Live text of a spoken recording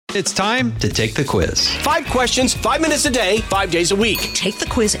It's time to take the quiz. 5 questions, 5 minutes a day, 5 days a week. Take the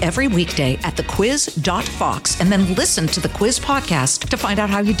quiz every weekday at thequiz.fox and then listen to the quiz podcast to find out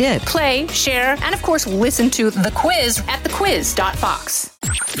how you did. Play, share, and of course, listen to The Quiz at thequiz.fox.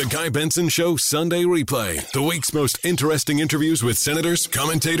 The Guy Benson Show Sunday Replay. The week's most interesting interviews with senators,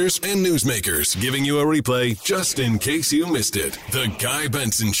 commentators, and newsmakers. Giving you a replay just in case you missed it. The Guy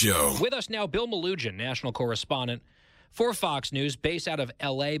Benson Show. With us now, Bill Melugin, national correspondent for Fox News, based out of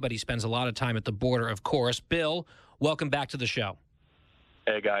L.A., but he spends a lot of time at the border, of course. Bill, welcome back to the show.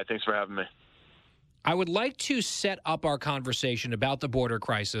 Hey, Guy. Thanks for having me. I would like to set up our conversation about the border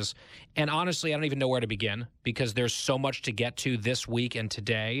crisis, and honestly, I don't even know where to begin because there's so much to get to this week and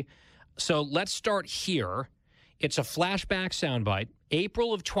today. So let's start here. It's a flashback soundbite.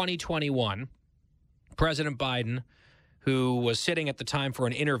 April of 2021, President Biden, who was sitting at the time for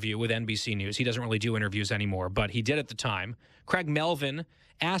an interview with NBC News. He doesn't really do interviews anymore, but he did at the time. Craig Melvin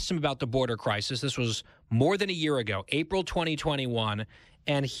asked him about the border crisis. This was more than a year ago, April 2021.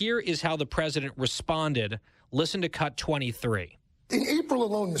 And here is how the president responded. Listen to cut 23. In April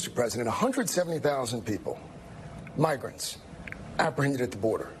alone, Mr. President, 170,000 people, migrants, apprehended at the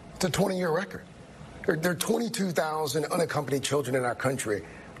border. It's a 20-year record. There are 22,000 unaccompanied children in our country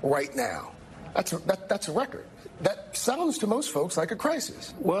right now. That's a record. That sounds to most folks like a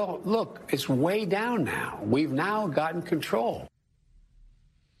crisis. Well, look, it's way down now. We've now gotten control.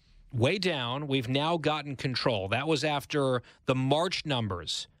 Way down. We've now gotten control. That was after the March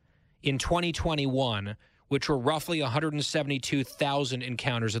numbers in 2021, which were roughly 172,000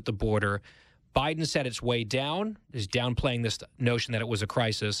 encounters at the border. Biden said it's way down, is downplaying this notion that it was a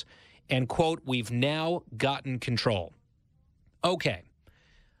crisis, and, quote, we've now gotten control. Okay.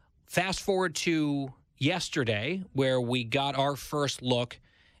 Fast forward to yesterday, where we got our first look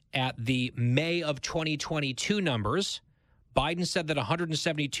at the May of 2022 numbers. Biden said that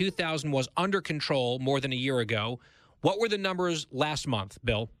 172,000 was under control more than a year ago. What were the numbers last month,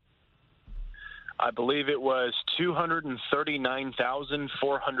 Bill? I believe it was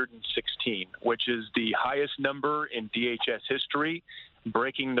 239,416, which is the highest number in DHS history,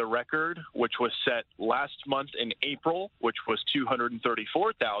 breaking the record, which was set last month in April, which was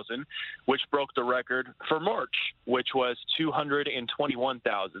 234,000, which broke the record for March, which was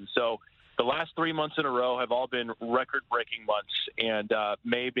 221,000. So the last 3 months in a row have all been record-breaking months, and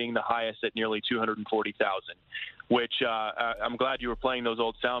May being the highest at nearly 240,000, which I'm glad you were playing those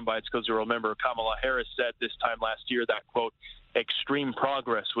old sound bites because you remember Kamala Harris said this time last year that, quote, extreme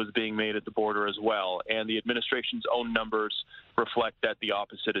progress was being made at the border as well, and the administration's own numbers reflect that the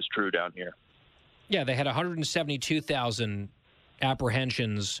opposite is true down here. Yeah, they had 172,000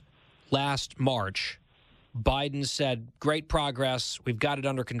 apprehensions last March. Biden said, great progress, we've got it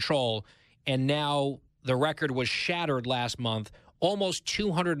under control, and now the record was shattered last month, almost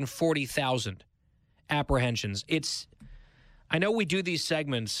 240,000 apprehensions. I know we do these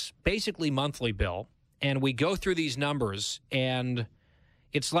segments basically monthly, Bill, and we go through these numbers, and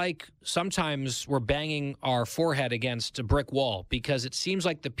it's like sometimes we're banging our forehead against a brick wall because it seems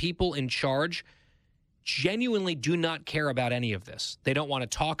like the people in charge genuinely do not care about any of this. They don't want to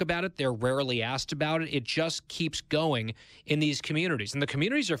talk about it. They're rarely asked about it. It just keeps going in these communities, and the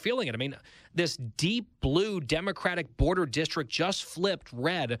communities are feeling it. I mean, this deep blue Democratic border district just flipped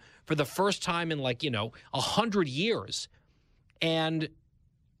red for the first time in 100 years, and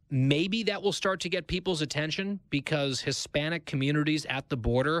maybe that will start to get people's attention because Hispanic communities at the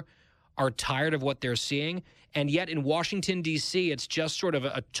border are tired of what they're seeing. And yet in Washington, D.C., it's just sort of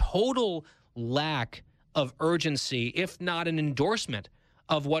a total lack of urgency, if not an endorsement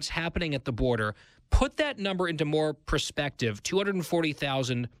of what's happening at the border. Put that number into more perspective,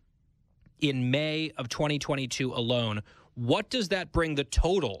 240,000 in May of 2022 alone. What does that bring the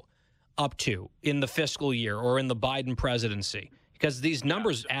total up to in the fiscal year or in the Biden presidency? Because these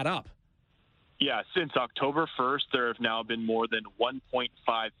numbers add up. Yeah, since October 1st, there have now been more than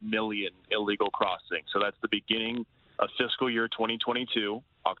 1.5 million illegal crossings. So that's the beginning of fiscal year 2022,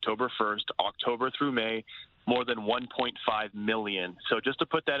 October 1st, October through May, more than 1.5 million. So just to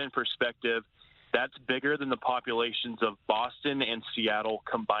put that in perspective, that's bigger than the populations of Boston and Seattle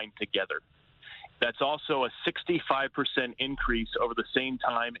combined together. That's also a 65% increase over the same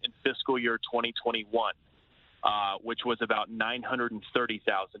time in fiscal year 2021. Which was about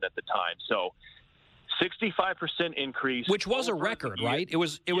 930,000 at the time. So 65% increase. Which was a record, right? It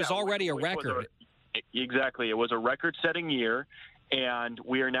was already a record. Exactly. It was a record-setting year, and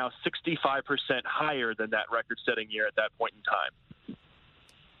we are now 65% higher than that record-setting year at that point in time.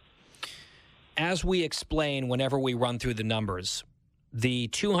 As we explain whenever we run through the numbers, the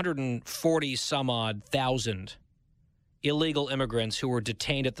 240 some odd thousand illegal immigrants who were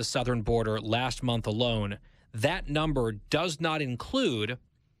detained at the southern border last month alone, that number does not include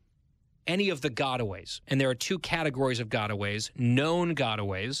any of the gotaways. And there are two categories of gotaways: known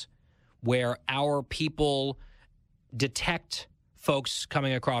gotaways, where our people detect folks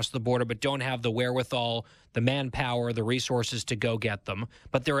coming across the border but don't have the wherewithal, the manpower, the resources to go get them,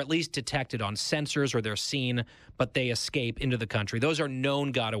 but they're at least detected on sensors or they're seen, but they escape into the country. Those are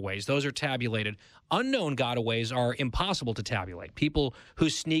known gotaways. Those are tabulated. Unknown gotaways are impossible to tabulate. People who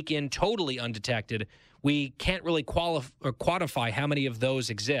sneak in totally undetected, we can't really quantify how many of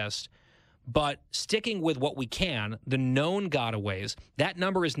those exist. But sticking with what we can, the known gotaways, that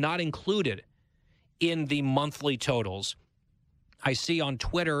number is not included in the monthly totals. I see on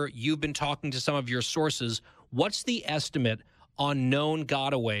Twitter you've been talking to some of your sources. What's the estimate on known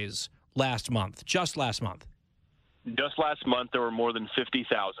gotaways last month, just last month? Just last month, there were more than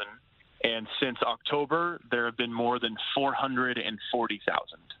 50,000. And since October, there have been more than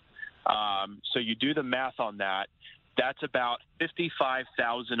 440,000. So you do the math on that. That's about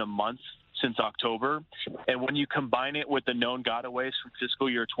 55,000 a month since October. And when you combine it with the known gotaways from fiscal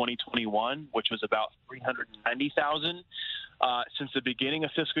year 2021, which was about 390,000, since the beginning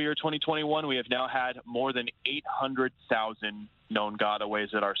of fiscal year 2021, we have now had more than 800,000 known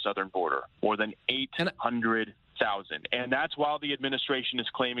gotaways at our southern border, more than 800,000. And that's while the administration is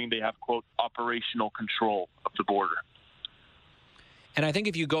claiming they have, quote, operational control of the border. And I think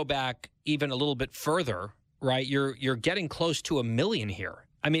if you go back even a little bit further, right, you're getting close to 1 million here.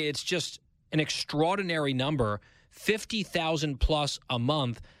 I mean, it's just an extraordinary number, 50,000 plus a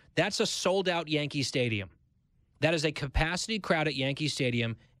month. That's a sold-out Yankee Stadium. That is a capacity crowd at Yankee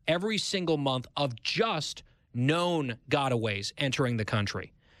Stadium every single month of just known gotaways entering the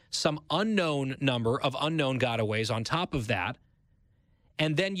country. Some unknown number of unknown gotaways on top of that.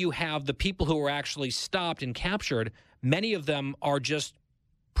 And then you have the people who are actually stopped and captured. Many of them are just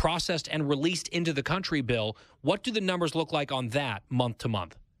processed and released into the country, Bill. What do the numbers look like on that month to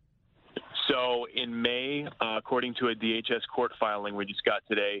month? So in May, according to a DHS court filing we just got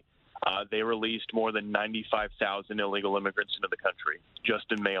today, they released more than 95,000 illegal immigrants into the country just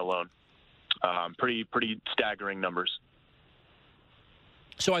in May alone. Pretty staggering numbers.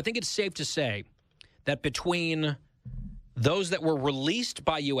 So I think it's safe to say that between those that were released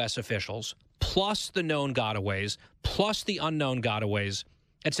by U.S. officials, plus the known gotaways, plus the unknown gotaways,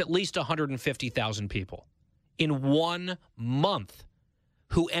 it's at least 150,000 people in 1 month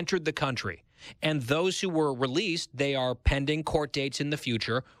who entered the country. And those who were released, they are pending court dates in the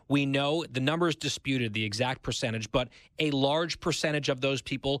future. We know the number is disputed, the exact percentage, but a large percentage of those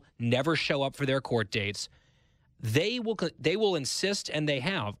people never show up for their court dates. They will insist, and they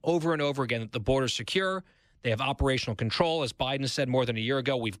have over and over again, that the border's secure. They have operational control. As Biden said more than a year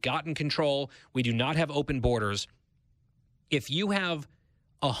ago, we've gotten control. We do not have open borders. If you have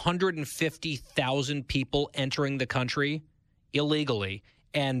 150,000 people entering the country illegally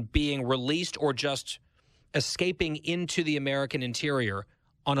and being released or just escaping into the American interior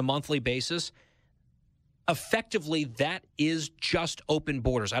on a monthly basis, effectively that is just open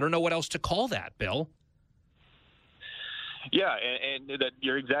borders. I don't know what else to call that, Bill. Yeah, and that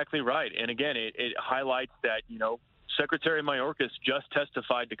you're exactly right. And again, it highlights that, Secretary Mayorkas just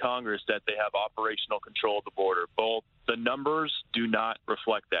testified to Congress that they have operational control of the border. Both the numbers do not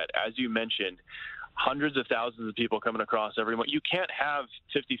reflect that. As you mentioned, hundreds of thousands of people coming across every month. You can't have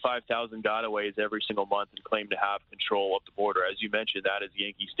 55,000 gotaways every single month and claim to have control of the border. As you mentioned, that is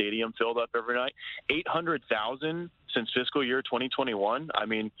Yankee Stadium filled up every night. 800,000 since fiscal year 2021. I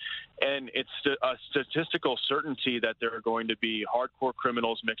mean, and it's a statistical certainty that there are going to be hardcore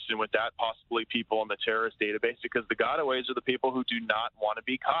criminals mixed in with that, possibly people in the terrorist database, because the gotaways are the people who do not want to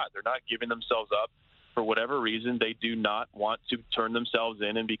be caught. They're not giving themselves up for whatever reason. They do not want to turn themselves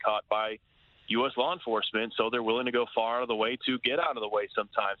in and be caught by U.S. law enforcement, so they're willing to go far out of the way to get out of the way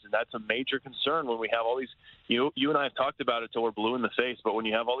sometimes. And that's a major concern when we have all these, you and I have talked about it till we're blue in the face, but when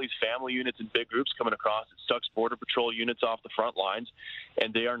you have all these family units and big groups coming across, it sucks Border Patrol units off the front lines,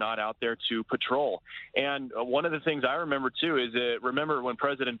 and they are not out there to patrol. And one of the things I remember, too, is remember when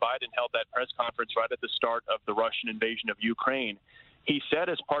President Biden held that press conference right at the start of the Russian invasion of Ukraine, he said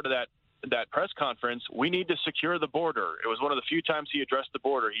as part of that press conference, we need to secure the border. It was one of the few times he addressed the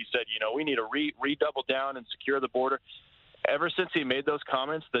border. He said, we need to redouble down and secure the border. Ever since he made those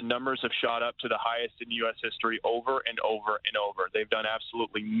comments, the numbers have shot up to the highest in U.S. history over and over and over. They've done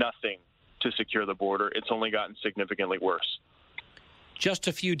absolutely nothing to secure the border. It's only gotten significantly worse. Just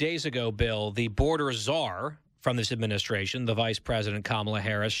a few days ago, Bill, the border czar from this administration, the Vice President Kamala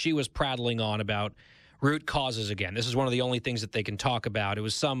Harris, she was prattling on about root causes again. This is one of the only things that they can talk about. It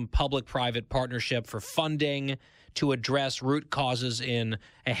was some public-private partnership for funding to address root causes in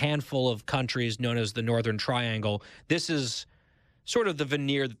a handful of countries known as the Northern Triangle. This is sort of the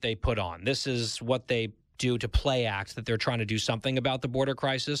veneer that they put on. This is what they do to play act that they're trying to do something about the border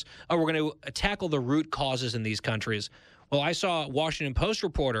crisis. Oh, we're going to tackle the root causes in these countries. Well, I saw a Washington Post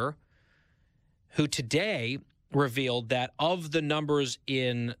reporter who today revealed that of the numbers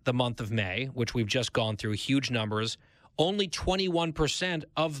in the month of May, which we've just gone through, huge numbers, only 21%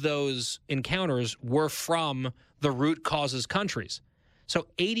 of those encounters were from the root causes countries. So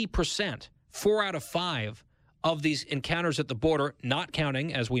 80%, 4 out of 5 of these encounters at the border, not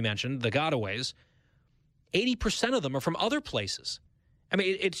counting, as we mentioned, the gotaways, 80% of them are from other places. I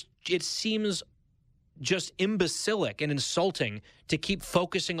mean, it seems just imbecilic and insulting to keep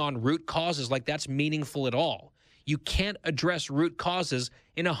focusing on root causes like that's meaningful at all. You can't address root causes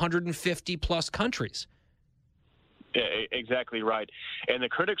in 150-plus countries. Yeah, exactly right. And the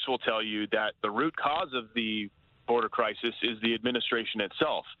critics will tell you that the root cause of the border crisis is the administration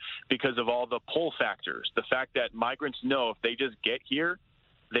itself because of all the pull factors. The fact that migrants know if they just get here,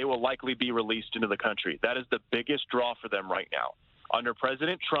 they will likely be released into the country. That is the biggest draw for them right now. Under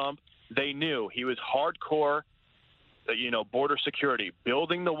President Trump, they knew he was hardcore, border security,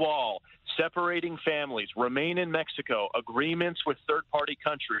 building the wall, separating families, remain in Mexico, agreements with third-party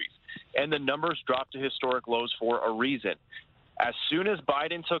countries, and the numbers dropped to historic lows for a reason. As soon as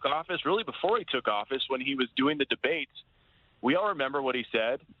Biden took office, really before he took office, when he was doing the debates, we all remember what he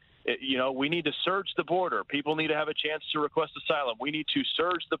said. We need to surge the border. People need to have a chance to request asylum. We need to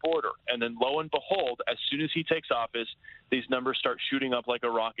surge the border. And then lo and behold, as soon as he takes office, these numbers start shooting up like a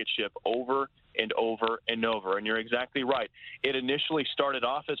rocket ship over and over and over. And you're exactly right. It initially started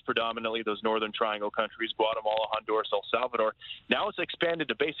off as predominantly those Northern Triangle countries, Guatemala, Honduras, El Salvador. Now it's expanded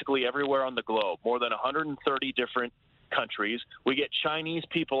to basically everywhere on the globe, more than 130 different countries. We get Chinese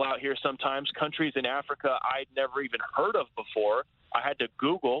people out here sometimes, countries in Africa I'd never even heard of before. I had to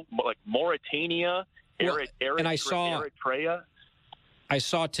Google, like Mauritania, Eritrea. I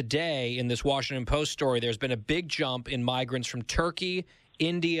saw today in this Washington Post story, there's been a big jump in migrants from Turkey,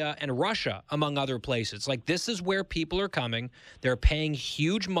 India, and Russia, among other places. Like, this is where people are coming. They're paying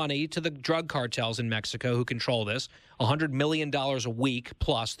huge money to the drug cartels in Mexico who control this, $100 million a week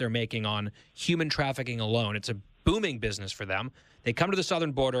plus they're making on human trafficking alone. It's a booming business for them. They come to the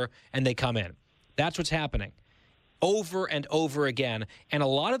southern border and they come in. That's what's happening over and over again. And a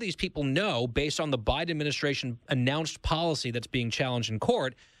lot of these people know, based on the Biden administration announced policy that's being challenged in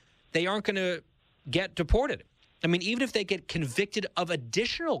court, they aren't going to get deported. I mean, even if they get convicted of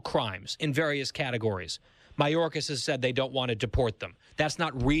additional crimes in various categories, Mayorkas has said they don't want to deport them. That's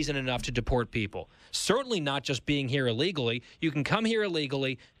not reason enough to deport people. Certainly not just being here illegally. You can come here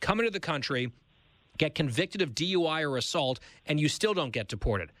illegally, come into the country, get convicted of DUI or assault, and you still don't get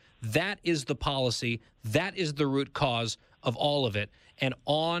deported. That is the policy. That is the root cause of all of it. And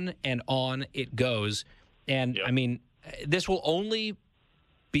on it goes. And, I mean, this will only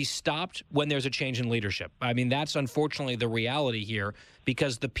be stopped when there's a change in leadership. I mean, that's unfortunately the reality here,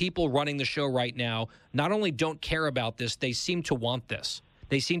 because the people running the show right now not only don't care about this, they seem to want this.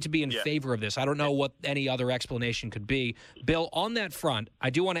 They seem to be in favor of this. I don't know what any other explanation could be. Bill, on that front, I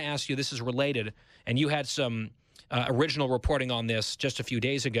do want to ask you, this is related, and you had some original reporting on this just a few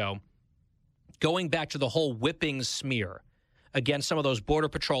days ago, going back to the whole whipping smear against some of those Border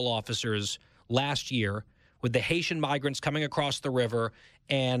Patrol officers last year with the Haitian migrants coming across the river,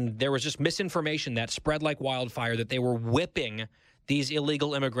 and there was just misinformation that spread like wildfire that they were whipping these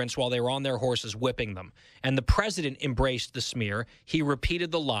illegal immigrants while they were on their horses, whipping them. And the president embraced the smear. He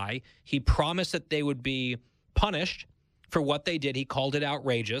repeated the lie. He promised that they would be punished for what they did. He called it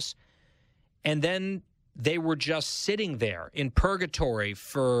outrageous. And then they were just sitting there in purgatory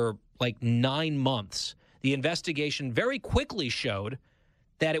for like 9 months. The investigation very quickly showed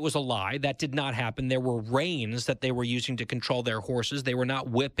that it was a lie. That did not happen. There were reins that they were using to control their horses. They were not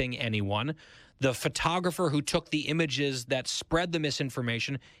whipping anyone. The photographer who took the images that spread the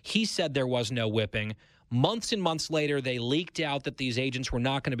misinformation, he said there was no whipping. Months and months later, they leaked out that these agents were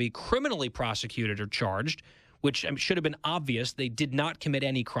not going to be criminally prosecuted or charged, which should have been obvious. They did not commit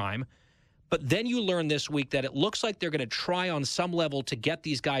any crime. But then you learn this week that it looks like they're going to try on some level to get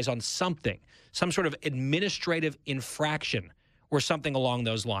these guys on something, some sort of administrative infraction or something along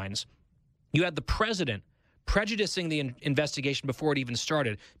those lines. You had the president prejudicing the investigation before it even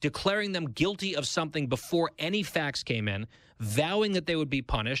started, declaring them guilty of something before any facts came in, vowing that they would be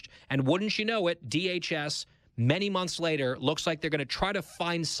punished. And wouldn't you know it, DHS, many months later, looks like they're going to try to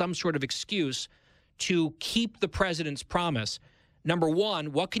find some sort of excuse to keep the president's promise. Number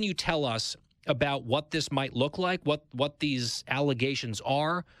one, what can you tell us about what this might look like, what these allegations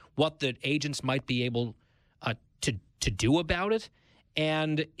are, what the agents might be able to do about it?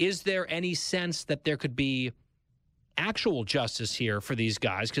 And is there any sense that there could be actual justice here for these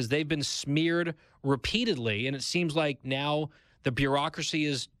guys? Because they've been smeared repeatedly, and it seems like now the bureaucracy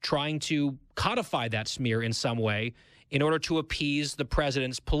is trying to codify that smear in some way in order to appease the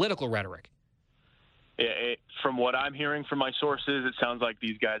president's political rhetoric. From what I'm hearing from my sources, it sounds like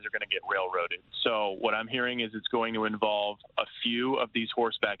these guys are going to get railroaded. So what I'm hearing is it's going to involve a few of these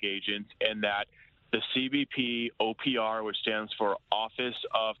horseback agents, and that the CBP OPR, which stands for Office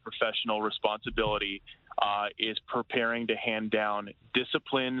of Professional Responsibility, is preparing to hand down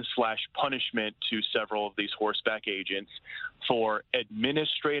discipline/punishment to several of these horseback agents for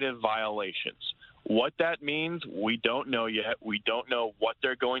administrative violations. What that means, we don't know yet. We don't know what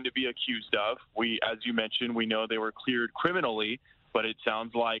they're going to be accused of. As you mentioned, we know they were cleared criminally, but it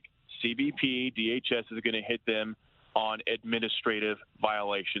sounds like CBP, DHS is going to hit them on administrative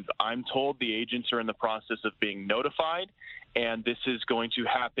violations. I'm told the agents are in the process of being notified, and this is going to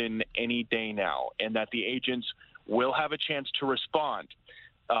happen any day now, and that the agents will have a chance to respond.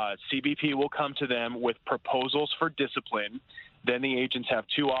 CBP will come to them with proposals for discipline. Then the agents have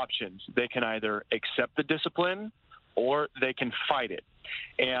two options. They can either accept the discipline or they can fight it.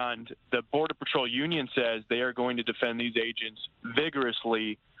 And the Border Patrol Union says they are going to defend these agents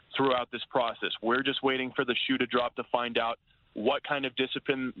vigorously throughout this process. We're just waiting for the shoe to drop to find out what kind of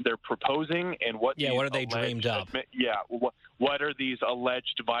discipline they're proposing and what are they dreamed up? What are these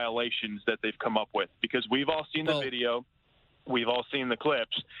alleged violations that they've come up with? Because we've all seen the video, we've all seen the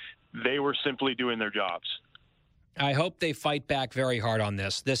clips. They were simply doing their jobs. I hope they fight back very hard on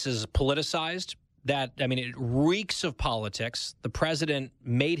this. This is politicized. It reeks of politics. The president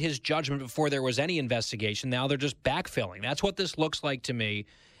made his judgment before there was any investigation. Now they're just backfilling. That's what this looks like to me.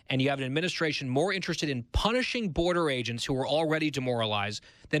 And you have an administration more interested in punishing border agents who are already demoralized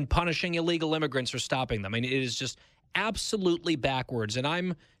than punishing illegal immigrants or stopping them. It is just absolutely backwards. And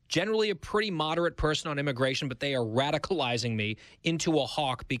I'm generally a pretty moderate person on immigration, but they are radicalizing me into a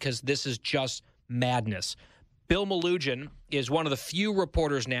hawk because this is just madness. Bill Melugin is one of the few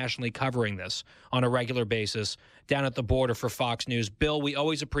reporters nationally covering this on a regular basis down at the border for Fox News. Bill, we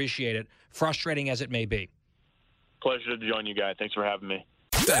always appreciate it, frustrating as it may be. Pleasure to join you guys. Thanks for having me.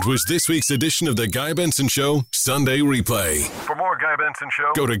 That was this week's edition of the Guy Benson Show Sunday Replay. For more Guy Benson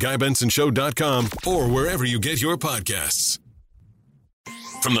Show, go to GuyBensonShow.com or wherever you get your podcasts.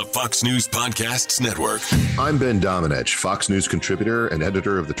 From the Fox News Podcasts Network. I'm Ben Domenech, Fox News contributor and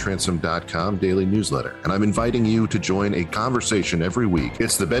editor of the Transom.com daily newsletter, and I'm inviting you to join a conversation every week.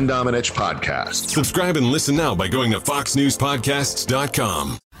 It's the Ben Domenech Podcast. Subscribe and listen now by going to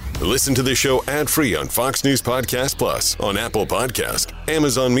FoxNewsPodcasts.com. Listen to the show ad-free on Fox News Podcast Plus, on Apple Podcast,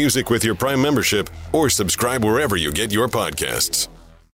 Amazon Music with your Prime membership, or subscribe wherever you get your podcasts.